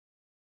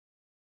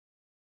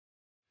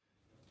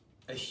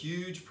A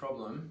huge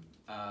problem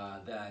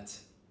that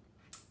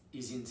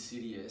is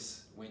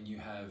insidious when you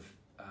have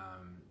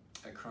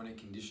a chronic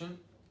condition,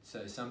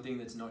 so something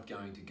that's not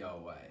going to go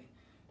away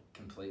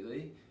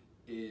completely,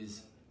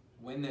 is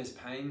when there's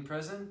pain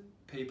present,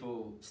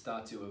 people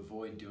start to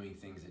avoid doing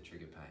things that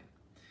trigger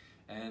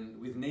pain.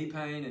 And with knee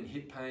pain and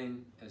hip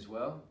pain as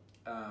well,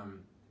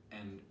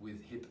 and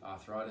with hip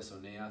arthritis or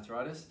knee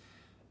arthritis,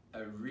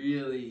 a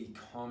really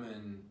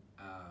common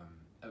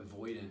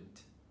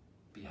avoidant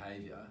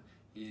behavior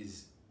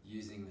is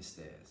using the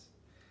stairs.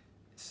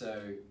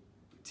 So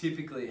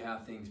typically how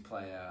things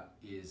play out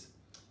is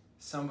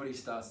somebody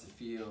starts to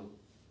feel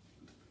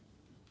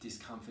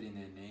discomfort in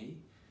their knee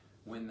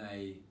when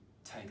they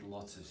take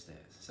lots of stairs.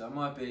 So it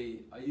might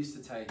be, I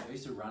used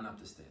to run up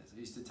the stairs. I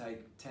used to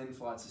take 10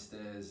 flights of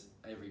stairs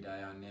every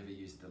day. I never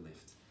used the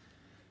lift.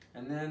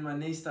 And then my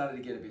knee started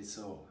to get a bit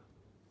sore.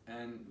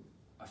 And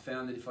I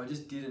found that if I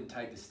just didn't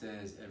take the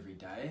stairs every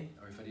day,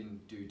 or if I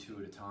didn't do 2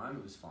 at a time,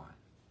 it was fine.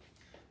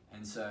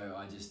 And so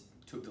I just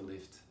took the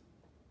lift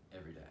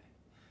every day.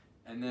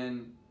 And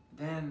then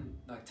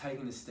like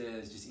taking the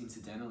stairs just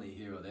incidentally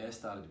here or there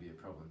started to be a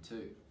problem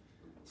too.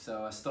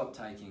 So I stopped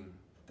taking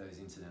those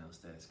incidental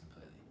stairs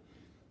completely.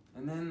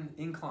 And then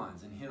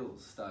inclines and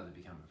hills started to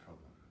become a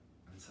problem.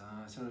 And so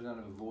I sort of got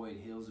to avoid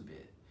hills a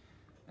bit.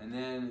 And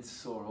then it's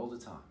sore all the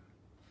time.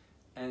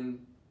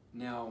 And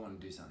now I want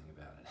to do something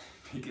about it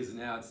because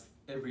now it's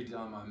every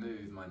time I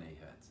move, my knee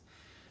hurts.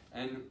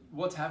 And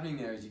what's happening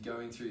there is you're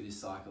going through this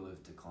cycle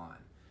of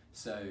decline.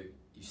 So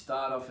you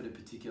start off at a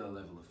particular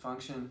level of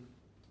function.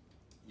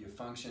 Your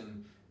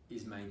function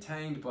is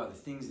maintained by the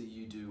things that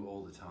you do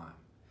all the time.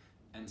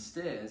 And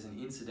stairs and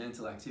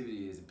incidental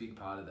activity is a big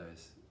part of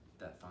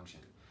that function.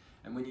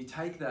 And when you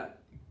take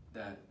that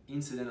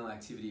incidental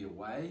activity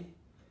away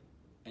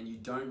and you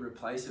don't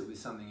replace it with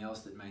something else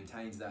that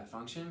maintains that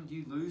function,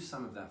 you lose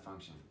some of that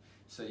function.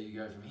 So you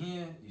go from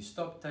here, you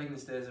stop taking the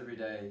stairs every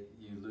day,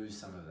 you lose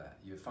some of that.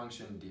 Your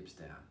function dips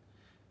down.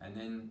 And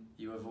then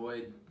you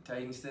avoid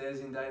taking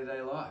stairs in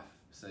day-to-day life,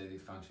 so the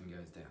function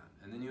goes down.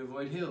 And then you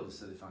avoid hills,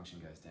 so the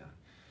function goes down.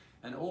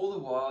 And all the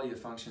while your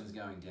function's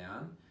going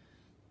down,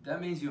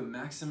 that means your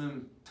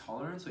maximum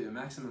tolerance or your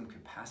maximum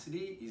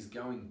capacity is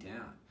going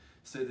down.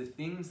 So the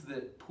things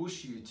that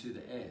push you to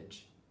the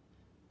edge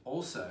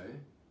also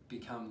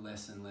become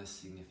less and less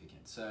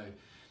significant. So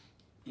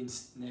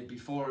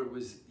before it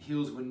was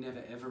hills were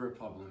never ever a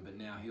problem, but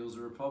now hills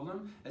are a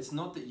problem. It's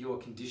not that your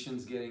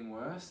condition's getting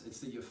worse, it's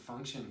that your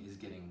function is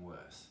getting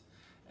worse.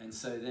 And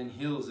so then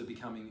hills are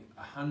becoming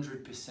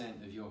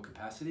 100% of your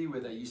capacity where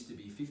they used to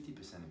be 50%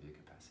 of your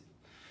capacity.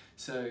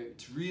 So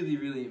it's really,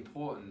 really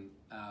important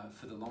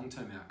for the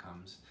long-term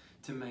outcomes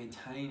to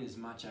maintain as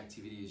much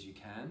activity as you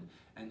can,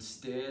 and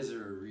stairs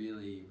are a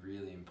really,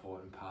 really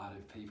important part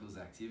of people's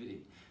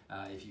activity.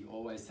 If you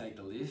always take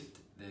the lift,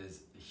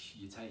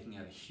 you're taking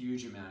out a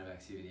huge amount of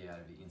activity out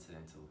of the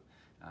incidental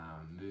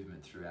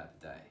movement throughout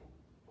the day.